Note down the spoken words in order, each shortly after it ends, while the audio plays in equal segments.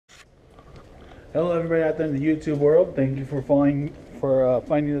Hello, everybody out there in the YouTube world. Thank you for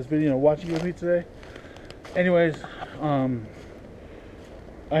finding this video and watching with me today. Anyways, I'm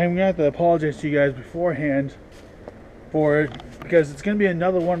gonna have to apologize to you guys beforehand for it because it's gonna be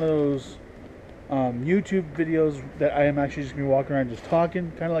another one of those YouTube videos that I am actually just gonna be walking around just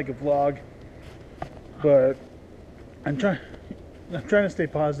talking, kind of like a vlog. But I'm trying to stay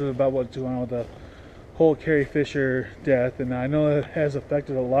positive about what's going on with the whole Carrie Fisher death, and I know it has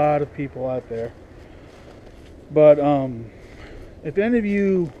affected a lot of people out there. But if any of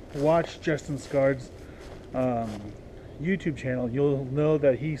you watch Justin Scar's YouTube channel, you'll know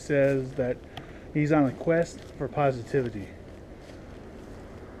that he says that he's on a quest for positivity.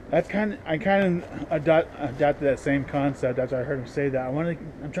 I kind of adopted that same concept after I heard him say that.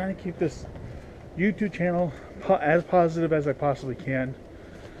 I'm trying to keep this YouTube channel as positive as I possibly can.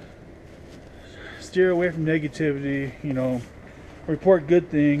 Steer away from negativity, report good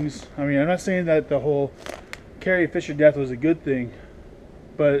things. I mean, I'm not saying that the whole Carrie Fisher death was a good thing,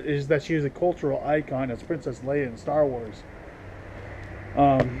 but it is that she was a cultural icon as Princess Leia in Star Wars.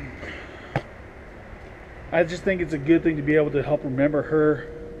 I just think it's a good thing to be able to help remember her,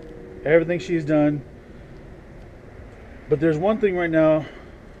 everything she's done. But there's one thing right now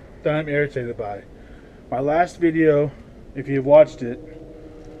that I'm irritated by. My last video, if you've watched it,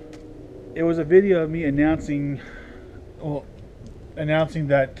 it was a video of me announcing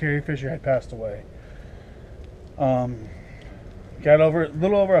that Carrie Fisher had passed away. Got a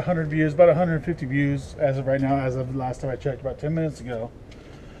little over 100 views, about 150 views as of right now, as of the last time I checked, about 10 minutes ago.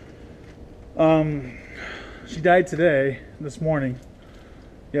 She died this morning.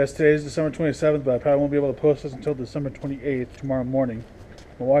 Yes, today is December 27th, but I probably won't be able to post this until December 28th, tomorrow morning.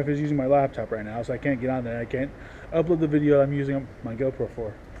 My wife is using my laptop right now, so I can't get on there. I can't upload the video I'm using my GoPro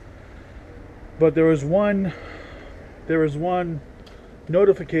for. But there was one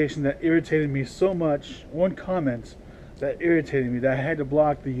notification that irritated me so much, one comment that irritated me, that I had to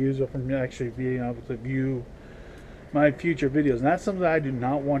block the user from actually being able to view my future videos. And that's something that I do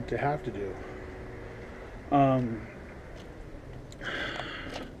not want to have to do.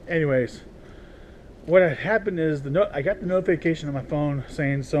 Anyways, what had happened is I got the notification on my phone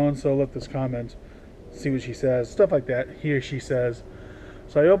saying so-and-so left this comment, see what she says, stuff like that, he or she says.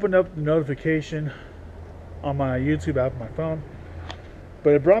 So I opened up the notification on my YouTube app on my phone,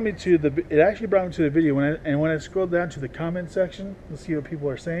 but it actually brought me to the video. When I scrolled down to the comment section to see what people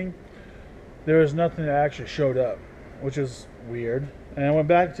are saying, there was nothing that actually showed up, which is weird. And I went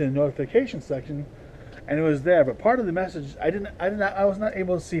back to the notification section, and it was there. But part of the message, I was not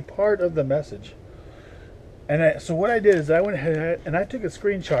able to see part of the message. And so what I did is I went ahead and I took a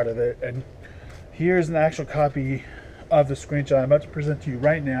screenshot of it, and here's an actual copy of the screenshot I'm about to present to you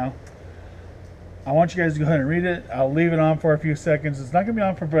right now. I want you guys to go ahead and read it. I'll leave it on for a few seconds. It's not going to be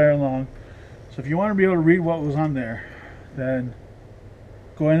on for very long. So if you want to be able to read what was on there, then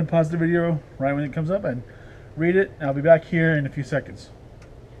go ahead and pause the video right when it comes up and read it. I'll be back here in a few seconds.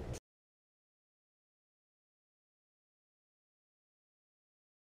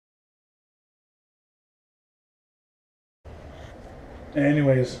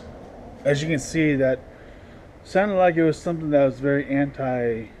 Anyways, as you can see, that sounded like it was something that was very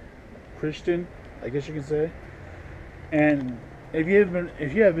anti-Christian, I guess you could say. And if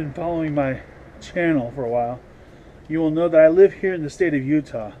you have been following my channel for a while, you will know that I live here in the state of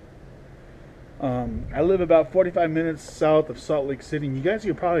Utah. I live about 45 minutes south of Salt Lake City. And you guys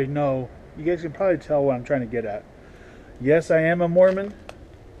can probably tell what I'm trying to get at. Yes, I am a Mormon.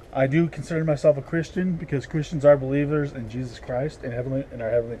 I do consider myself a Christian because Christians are believers in Jesus Christ and our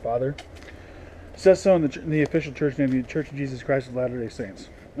Heavenly Father. It says so in the official church name, the Church of Jesus Christ of Latter-day Saints.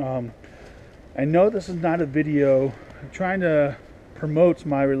 I know this is not a video trying to promote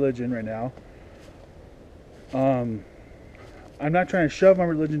my religion right now. I'm not trying to shove my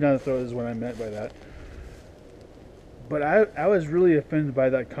religion down the throat, is what I meant by that. But I was really offended by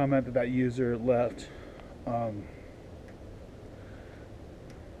that comment that user left.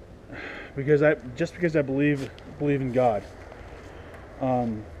 Because I believe in God.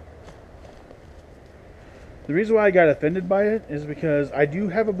 The reason why I got offended by it is because I do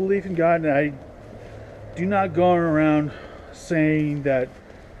have a belief in God, and I do not go around saying that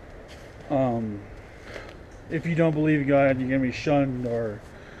if you don't believe in God, you're gonna be shunned or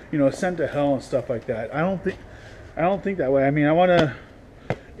sent to hell and stuff like that. I don't think that way. I mean,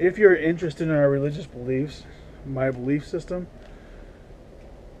 if you're interested in our religious beliefs, my belief system,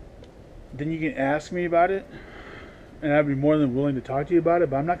 then you can ask me about it, and I'd be more than willing to talk to you about it.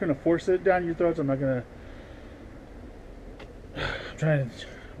 But I'm not going to force it down your throats. I'm trying to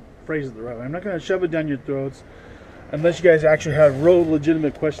phrase it the right way. I'm not going to shove it down your throats unless you guys actually have real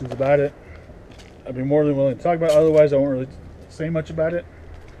legitimate questions about it. I'd be more than willing to talk about it. Otherwise, I won't really say much about it.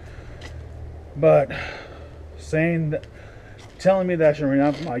 But telling me that I should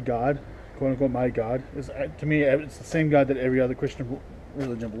renounce my God, quote unquote my God, is, to me, it's the same God that every other Christian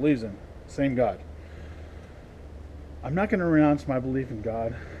religion believes in. Same God. I'm not going to renounce my belief in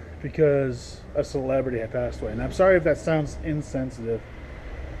God because a celebrity had passed away. And I'm sorry if that sounds insensitive.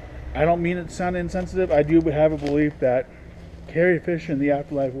 I don't mean it to sound insensitive. I do have a belief that Carrie Fisher in the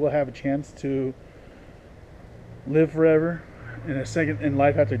afterlife will have a chance to live forever in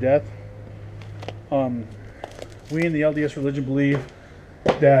life after death. We in the LDS religion believe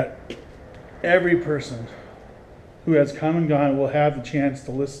that every person who has come and gone will have the chance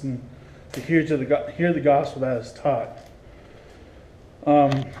to listen, to hear the gospel that is taught.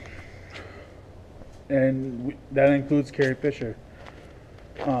 That includes Carrie Fisher.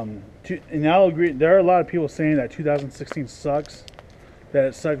 And I'll agree, there are a lot of people saying that 2016 sucks, that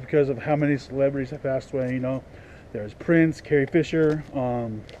it sucked because of how many celebrities have passed away. You know, there's Prince, Carrie Fisher,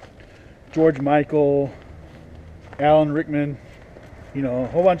 George Michael, Alan Rickman, you know, a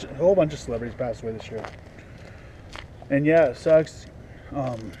whole bunch of celebrities passed away this year. And yeah, it sucks,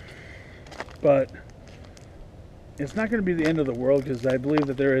 but it's not going to be the end of the world, because I believe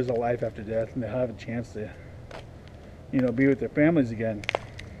that there is a life after death, and they'll have a chance to, you know, be with their families again.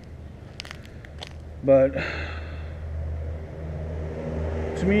 But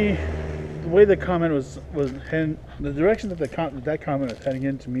to me, the way the comment was heading, the direction that that comment was heading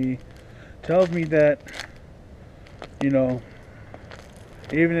in, to me, tells me that, you know,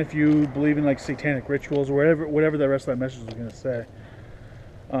 even if you believe in like satanic rituals or whatever the rest of that message was going to say,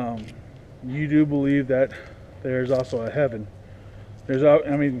 you do believe that there's also a heaven.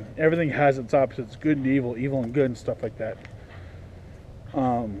 I mean, everything has its opposites: good and evil, evil and good, and stuff like that.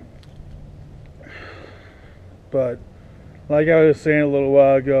 But like I was saying a little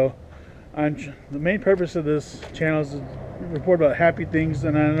while ago, the main purpose of this channel is to report about happy things,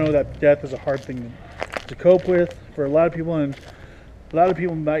 and I know that death is a hard thing to cope with for a lot of people, and a lot of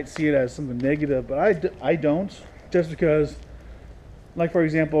people might see it as something negative, but I don't, just because, like for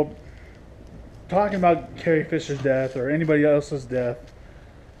example, talking about Carrie Fisher's death or anybody else's death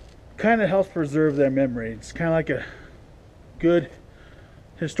kind of helps preserve their memory. It's kind of like a good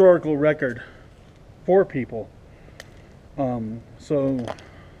historical record for people. So,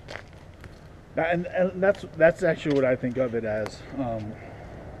 and that's actually what I think of it as,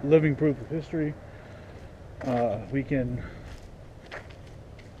 living proof of history. We can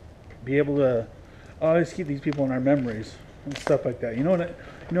be able to always keep these people in our memories and stuff like that. You know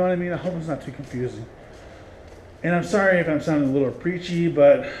what I mean? I hope it's not too confusing. And I'm sorry if I'm sounding a little preachy,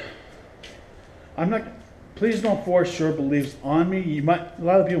 but I'm not. Please don't force your beliefs on me. A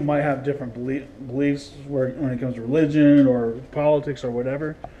lot of people might have different beliefs when it comes to religion or politics or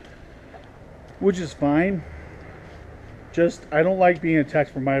whatever, which is fine. Just, I don't like being attacked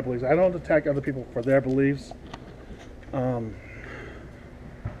for my beliefs. I don't attack other people for their beliefs. But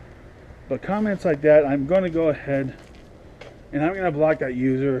comments like that, I'm going to go ahead and I'm going to block that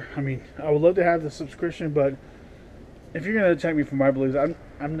user. I mean, I would love to have the subscription, but if you're going to attack me for my beliefs, I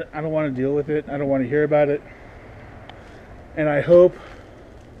don't want to deal with it. I don't want to hear about it. And I hope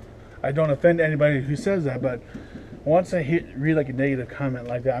I don't offend anybody who says that, but once I read like a negative comment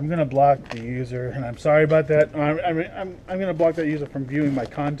like that, I'm going to block the user, and I'm sorry about that. I'm going to block that user from viewing my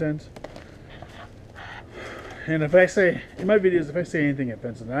content. And if I say, in my videos, if I say anything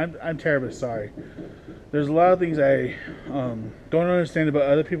offensive, I'm terribly sorry. There's a lot of things I don't understand about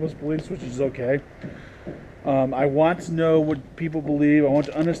other people's beliefs, which is okay. I want to know what people believe. I want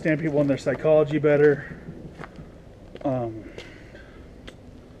to understand people and their psychology better.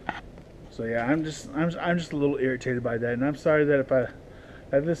 So yeah, I'm just a little irritated by that, and I'm sorry that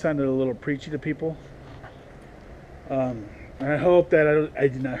if this sounded a little preachy to people. And I hope that I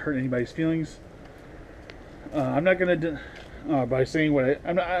did not hurt anybody's feelings. I'm not gonna by saying what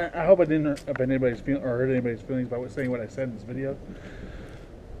I hope I didn't offend anybody's feelings or hurt anybody's feelings by saying what I said in this video.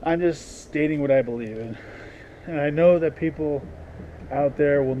 I'm just stating what I believe in. And I know that people out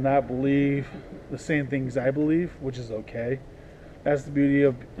there will not believe the same things I believe, which is okay. That's the beauty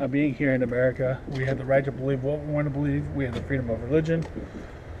of being here in America. We have the right to believe what we want to believe. We have the freedom of religion,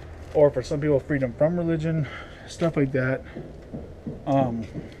 or for some people, freedom from religion, stuff like that.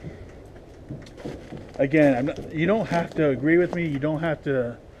 Again, you don't have to agree with me. You don't have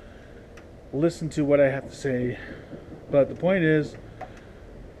to listen to what I have to say. But the point is,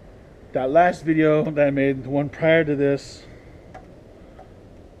 that last video that I made, the one prior to this,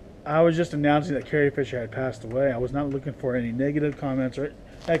 I was just announcing that Carrie Fisher had passed away. I was not looking for any negative comments, or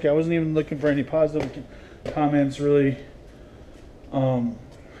heck, I wasn't even looking for any positive comments, really.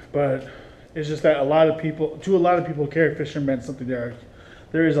 But It's just that a lot of people, Carrie Fisher meant something there.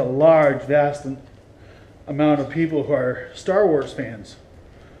 There is a large, vast amount of people who are Star Wars fans.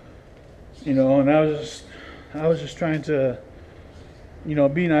 You know, and I was just trying to, you know,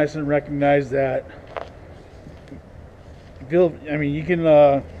 be nice and recognize that. I mean, you can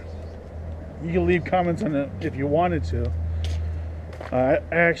leave comments on it if you wanted to. I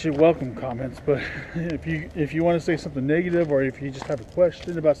actually welcome comments, but if you want to say something negative, or if you just have a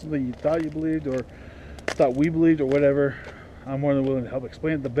question about something you thought you believed or thought we believed or whatever, I'm more than willing to help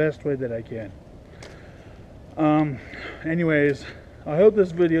explain it the best way that I can. Anyways, I hope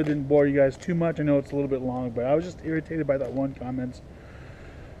this video didn't bore you guys too much. I know it's a little bit long, but I was just irritated by that one comment.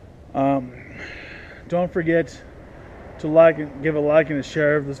 Don't forget to give a like and a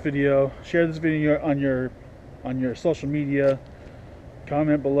share of this video. Share this video on your social media.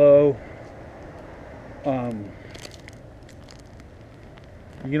 Comment below. You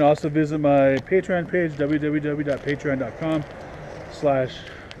can also visit my Patreon page,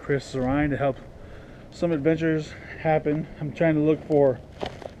 www.patreon.com/ChrisSarine, to help some adventures happen. I'm trying to look for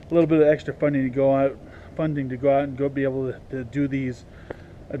a little bit of extra funding to go out and go be able to do these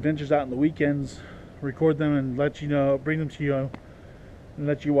adventures out on the weekends, record them and let you know, bring them to you, and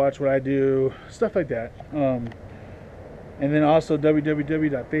let you watch what I do, stuff like that. And then also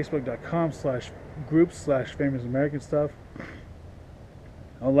www.facebook.com/groups/famous American stuff.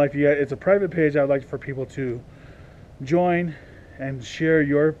 It's a private page. I'd like for people to join and share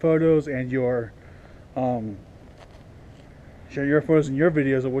your photos and your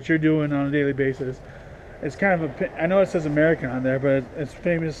videos of what you're doing on a daily basis. It's kind of I know it says American on there, but it's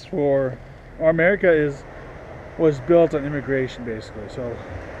famous for, or America was built on immigration, basically. So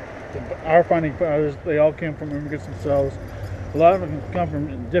our founding fathers, they all came from immigrants themselves. A lot of them come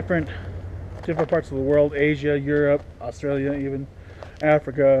from different parts of the world: Asia, Europe, Australia, even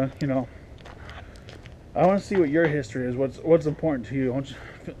Africa. You know, I want to see what your history is. What's important to you?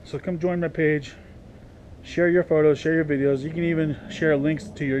 So come join my page. Share your photos, share your videos. You can even share links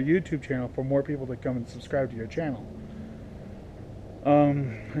to your YouTube channel for more people to come and subscribe to your channel.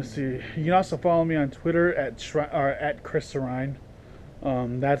 Let's see. You can also follow me on Twitter at ChrisSarine.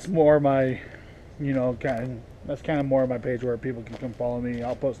 That's more my, that's kind of more of my page where people can come follow me.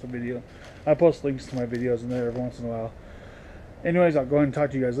 I'll post a video. I post links to my videos in there every once in a while. Anyways, I'll go ahead and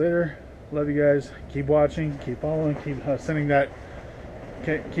talk to you guys later. Love you guys. Keep watching. Keep following. Keep sending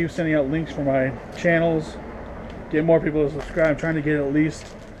out links for my channels. Get more people to subscribe. I'm trying to get a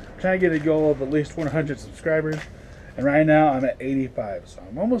goal of at least 100 subscribers. And right now I'm at 85, so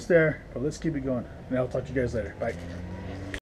I'm almost there. But let's keep it going. And I'll talk to you guys later. Bye.